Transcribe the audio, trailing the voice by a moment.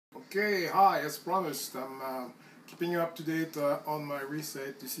Okay, hi, as promised, I'm keeping you up to date on my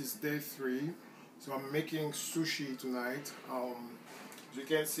reset. This is day 3, so I'm making sushi tonight. As you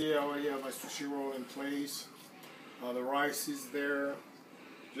can see, I already have my sushi roll in place. The rice is there.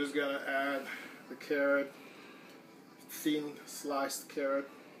 Just gonna add the carrot, thin sliced carrot.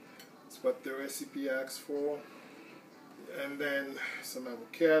 That's what the recipe asks for. And then some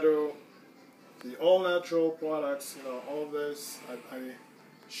avocado. The all natural products, all this I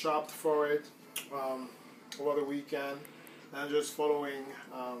shopped for it over the weekend and just following,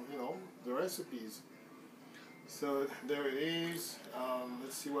 the recipes. So there it is.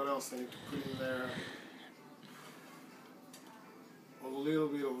 Let's see what else I need to put in there. A little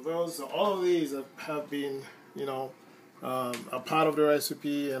bit of those. So all of these have been, a part of the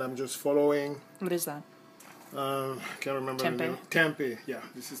recipe, and I'm just following. What is that? Can't remember the name. Tempeh. Yeah,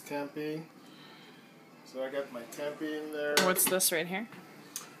 this is tempeh. So I got my tempeh in there. What's this right here?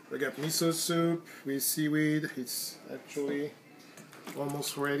 I got miso soup with seaweed. It's actually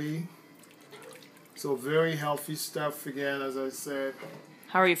almost ready. So very healthy stuff again, as I said.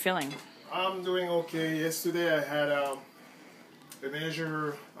 How are you feeling? I'm doing okay. Yesterday I had a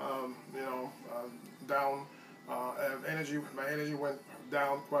measure, down. My energy went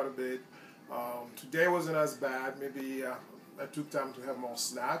down quite a bit. Today wasn't as bad. Maybe I took time to have more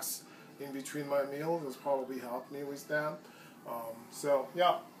snacks in between my meals. That's probably helped me with that. So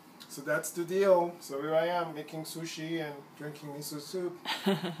that's the deal. So here I am making sushi and drinking miso soup.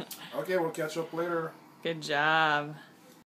 Okay, we'll catch up later. Good job.